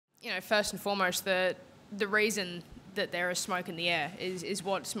first and foremost, the reason that there is smoke in the air is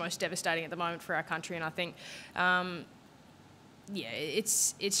what's most devastating at the moment for our country. And I think,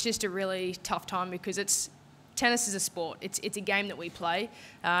 it's just a really tough time because tennis is a sport. It's a game that we play,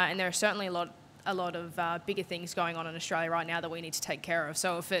 and there are certainly a lot of bigger things going on in Australia right now that we need to take care of.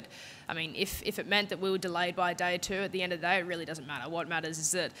 So if it meant that we were delayed by a day or two, at the end of the day, it really doesn't matter. What matters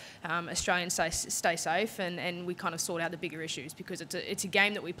is that Australians stay safe and we kind of sort out the bigger issues, because it's a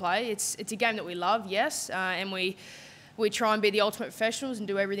game that we play. It's a game that we love, yes, and we try and be the ultimate professionals and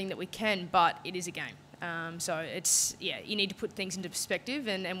do everything that we can, but it is a game. So you need to put things into perspective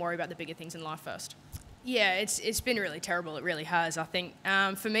and worry about the bigger things in life first. Yeah, it's been really terrible. It really has. I think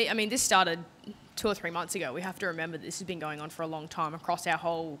for me, this started 2 or 3 months ago. We have to remember this has been going on for a long time across our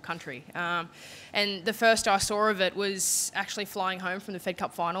whole country. And the first I saw of it was actually flying home from the Fed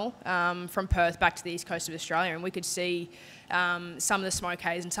Cup final from Perth back to the east coast of Australia, and we could see some of the smoke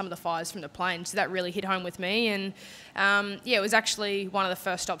haze and some of the fires from the plane. So that really hit home with me. And it was actually one of the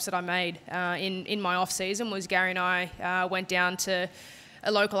first stops that I made in my off season. Was Gary and I went down to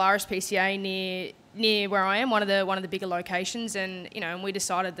a local RSPCA near where I am, one of the bigger locations, and we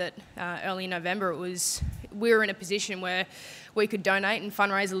decided that early in November we were in a position where we could donate and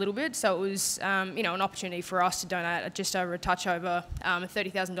fundraise a little bit. So it was an opportunity for us to donate just over a touch over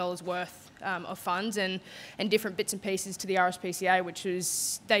 $30,000 worth of funds and different bits and pieces to the RSPCA, which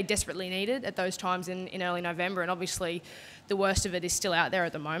they desperately needed at those times in early November. And obviously the worst of it is still out there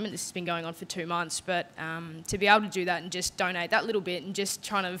at the moment. This has been going on for 2 months, but to be able to do that and just donate that little bit and just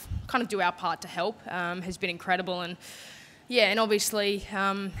kind of do our part to help has been incredible. And and obviously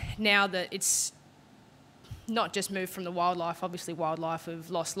now that it's not just moved from the wildlife, obviously wildlife have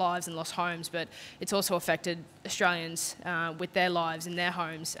lost lives and lost homes, but it's also affected Australians with their lives and their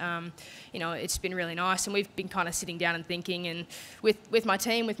homes. It's been really nice, and we've been kind of sitting down and thinking, and with my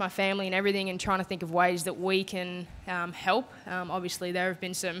team, with my family and everything, and trying to think of ways that we can help. Obviously there have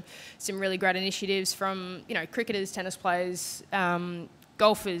been some really great initiatives from cricketers, tennis players,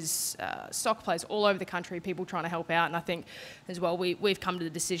 golfers, soccer players all over the country, people trying to help out. And I think as well we've come to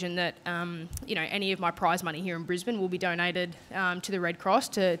the decision that any of my prize money here in Brisbane will be donated to the Red Cross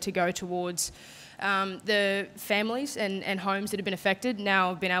to go towards the families and homes that have been affected.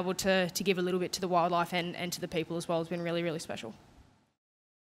 Now I've been able to give a little bit to the wildlife and to the people as well. It's been really, really special.